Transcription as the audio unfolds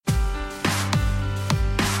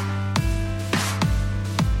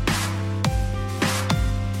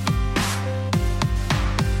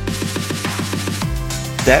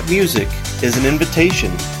That music is an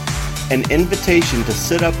invitation to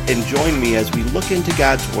sit up and join me as we look into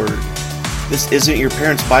God's Word. This isn't your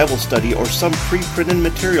parents' Bible study or some pre-printed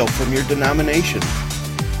material from your denomination.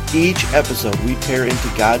 Each episode we tear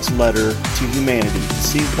into God's letter to humanity to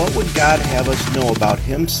see what would God have us know about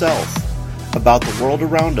Himself, about the world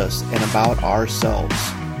around us, and about ourselves.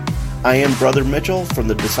 I am Brother Mitchell from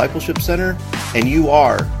the Discipleship Center, and you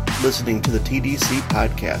are listening to the TDC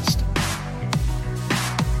Podcast.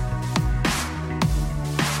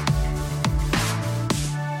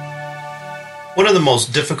 One of the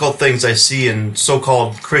most difficult things I see in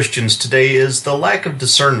so-called Christians today is the lack of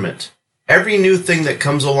discernment. Every new thing that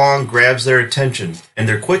comes along grabs their attention, and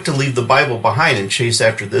they're quick to leave the Bible behind and chase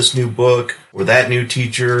after this new book, or that new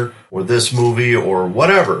teacher, or this movie, or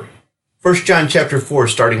whatever. 1 John chapter 4,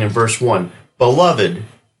 starting in verse 1, Beloved,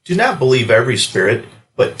 do not believe every spirit,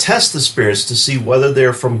 but test the spirits to see whether they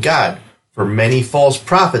are from God, for many false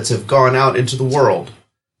prophets have gone out into the world.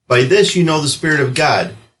 By this you know the Spirit of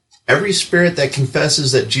God. Every spirit that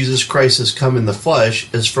confesses that Jesus Christ has come in the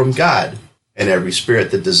flesh is from God, and every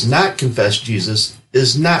spirit that does not confess Jesus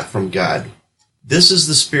is not from God. This is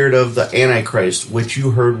the spirit of the Antichrist, which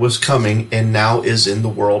you heard was coming and now is in the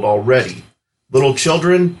world already. Little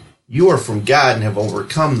children, you are from God and have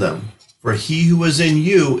overcome them, for he who is in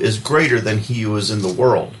you is greater than he who is in the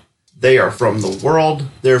world. They are from the world,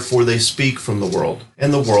 therefore they speak from the world,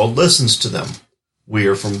 and the world listens to them. We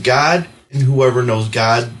are from God, and whoever knows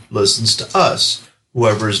God listens to us.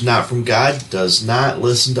 Whoever is not from God does not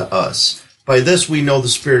listen to us. By this we know the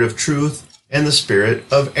spirit of truth and the spirit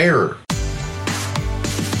of error.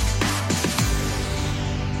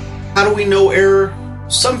 How do we know error?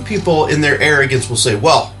 Some people in their arrogance will say,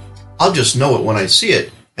 well, I'll just know it when I see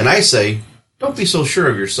it. And I say, don't be so sure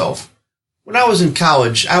of yourself. When I was in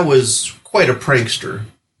college, I was quite a prankster.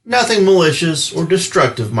 Nothing malicious or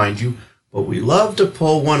destructive, mind you, but we loved to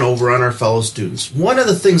pull one over on our fellow students. One of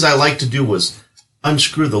the things I liked to do was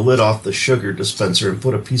unscrew the lid off the sugar dispenser and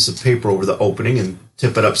put a piece of paper over the opening and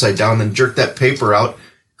tip it upside down, then jerk that paper out,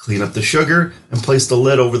 clean up the sugar, and place the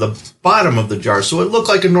lid over the bottom of the jar so it looked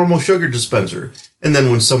like a normal sugar dispenser. And then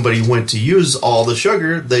when somebody went to use all the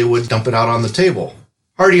sugar, they would dump it out on the table.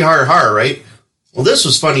 Hardy har har, right? Well, this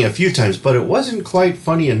was funny a few times, but it wasn't quite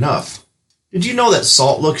funny enough. Did you know that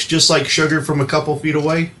salt looks just like sugar from a couple feet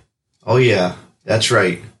away? Oh yeah, that's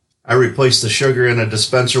right. I replaced the sugar in a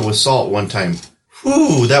dispenser with salt one time.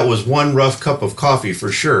 Whew, that was one rough cup of coffee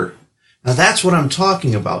for sure. Now that's what I'm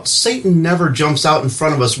talking about. Satan never jumps out in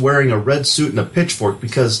front of us wearing a red suit and a pitchfork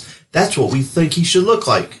because that's what we think he should look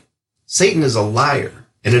like. Satan is a liar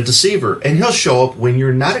and a deceiver, and he'll show up when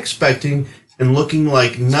you're not expecting and looking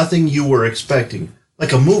like nothing you were expecting,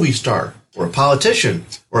 like a movie star, or a politician,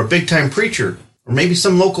 or a big-time preacher, or maybe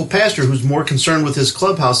some local pastor who's more concerned with his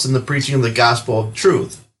clubhouse than the preaching of the gospel of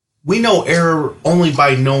truth. We know error only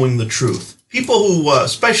by knowing the truth. People who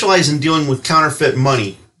specialize in dealing with counterfeit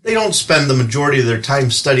money, they don't spend the majority of their time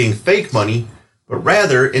studying fake money, but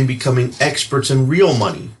rather in becoming experts in real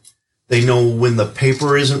money. They know when the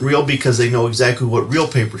paper isn't real because they know exactly what real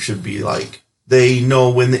paper should be like. They know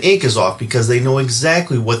when the ink is off because they know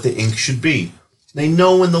exactly what the ink should be. They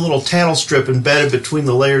know when the little tattle strip embedded between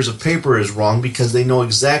the layers of paper is wrong because they know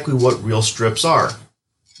exactly what real strips are.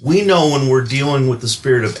 We know when we're dealing with the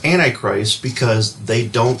spirit of Antichrist because they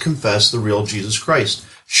don't confess the real Jesus Christ.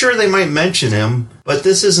 Sure, they might mention him, but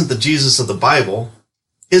this isn't the Jesus of the Bible.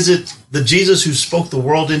 Is it the Jesus who spoke the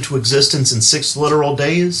world into existence in 6 literal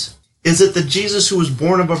days? Is it the Jesus who was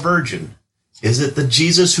born of a virgin? Is it the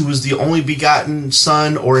Jesus who was the only begotten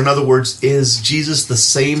Son, or in other words, is Jesus the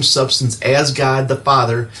same substance as God the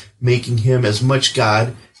Father, making him as much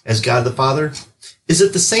God as God the Father? Is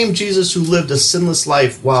it the same Jesus who lived a sinless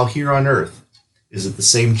life while here on earth? Is it the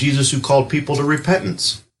same Jesus who called people to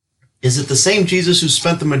repentance? Is it the same Jesus who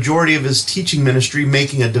spent the majority of his teaching ministry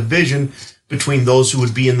making a division between those who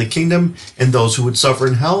would be in the kingdom and those who would suffer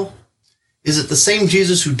in hell? Is it the same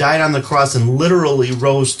Jesus who died on the cross and literally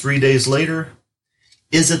rose 3 days later?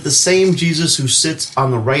 Is it the same Jesus who sits on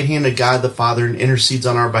the right hand of God the Father and intercedes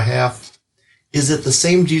on our behalf? Is it the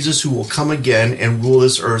same Jesus who will come again and rule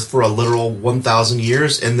this earth for a literal 1,000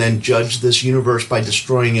 years and then judge this universe by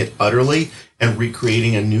destroying it utterly and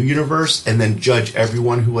recreating a new universe and then judge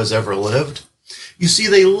everyone who has ever lived? You see,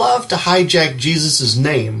 they love to hijack Jesus'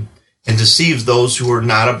 name and deceive those who are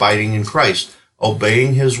not abiding in Christ,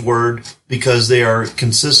 obeying his word because they are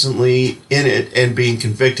consistently in it and being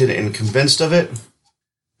convicted and convinced of it.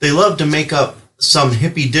 They love to make up some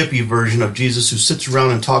hippy-dippy version of Jesus who sits around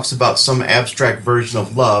and talks about some abstract version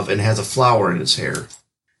of love and has a flower in his hair.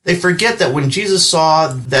 They forget that when Jesus saw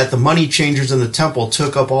that the money changers in the temple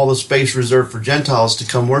took up all the space reserved for Gentiles to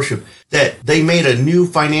come worship, that they made a new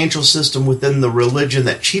financial system within the religion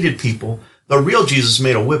that cheated people, the real Jesus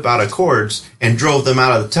made a whip out of cords and drove them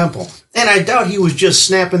out of the temple. And I doubt he was just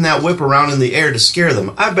snapping that whip around in the air to scare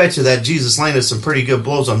them. I bet you that Jesus landed some pretty good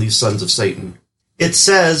blows on these sons of Satan. It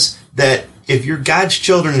says that if you're God's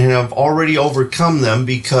children and have already overcome them,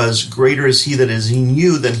 because greater is he that is in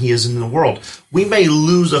you than he is in the world. We may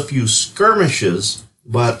lose a few skirmishes,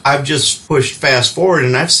 but I've just pushed fast forward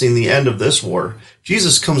and I've seen the end of this war.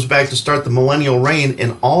 Jesus comes back to start the millennial reign,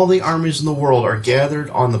 and all the armies in the world are gathered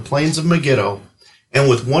on the plains of Megiddo. And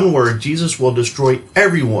with one word, Jesus will destroy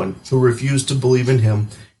everyone who refused to believe in him,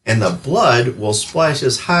 and the blood will splash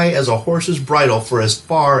as high as a horse's bridle for as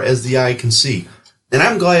far as the eye can see. And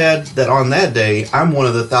I'm glad that on that day, I'm one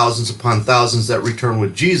of the thousands upon thousands that return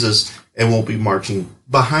with Jesus and won't be marching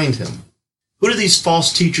behind him. Who do these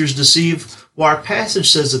false teachers deceive? Well, our passage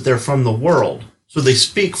says that they're from the world. So they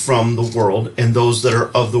speak from the world, and those that are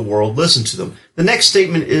of the world listen to them. The next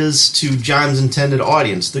statement is to John's intended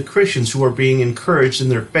audience, the Christians who are being encouraged in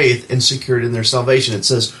their faith and secured in their salvation. It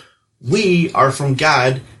says, we are from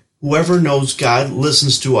God. Whoever knows God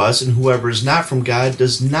listens to us, and whoever is not from God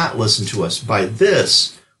does not listen to us. By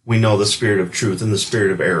this, we know the spirit of truth and the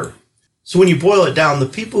spirit of error. So when you boil it down, the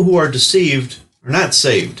people who are deceived are not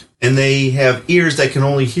saved, and they have ears that can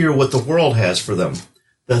only hear what the world has for them.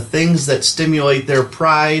 The things that stimulate their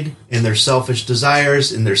pride and their selfish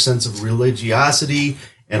desires and their sense of religiosity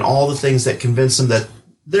and all the things that convince them that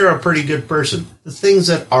they're a pretty good person. The things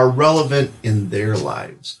that are relevant in their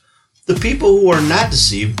lives. The people who are not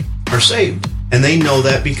deceived are saved. And they know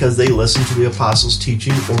that because they listen to the apostles'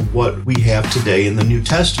 teaching or what we have today in the New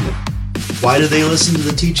Testament. Why do they listen to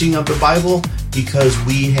the teaching of the Bible? Because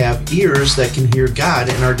we have ears that can hear God,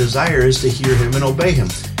 and our desire is to hear him and obey him.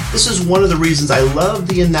 This is one of the reasons I love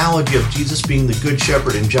the analogy of Jesus being the good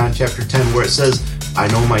shepherd in John chapter 10, where it says, I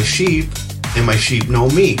know my sheep, and my sheep know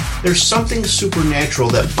me. There's something supernatural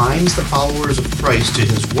that binds the followers of Christ to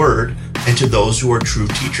his word and to those who are true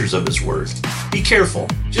teachers of his word. Be careful.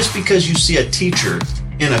 Just because you see a teacher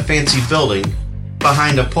in a fancy building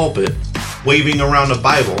behind a pulpit waving around a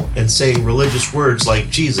Bible and saying religious words like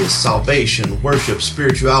Jesus, salvation, worship,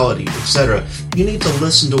 spirituality, etc., you need to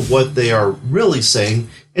listen to what they are really saying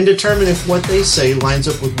and determine if what they say lines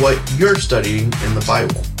up with what you're studying in the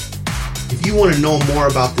Bible. If you want to know more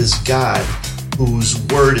about this God whose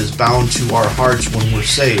word is bound to our hearts when we're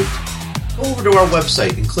saved, go over to our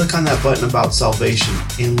website and click on that button about salvation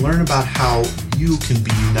and learn about how you can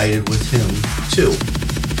be united with him too.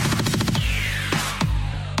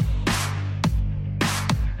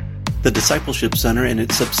 The Discipleship Center and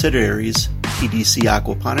its subsidiaries, TDC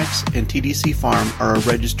Aquaponics and TDC Farm, are a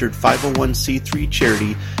registered 501c3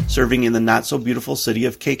 charity serving in the not-so-beautiful city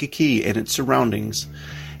of Kankakee and its surroundings.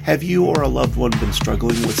 Have you or a loved one been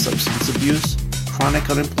struggling with substance abuse, chronic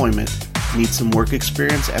unemployment, need some work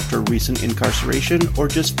experience after a recent incarceration, or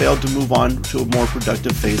just failed to move on to a more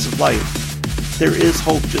productive phase of life? There is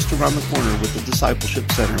hope just around the corner with the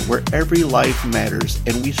Discipleship Center, where every life matters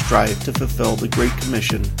and we strive to fulfill the Great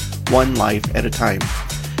Commission, one life at a time.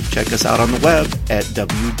 Check us out on the web at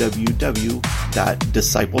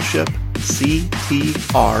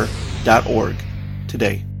www.discipleshipctr.org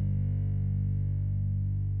today.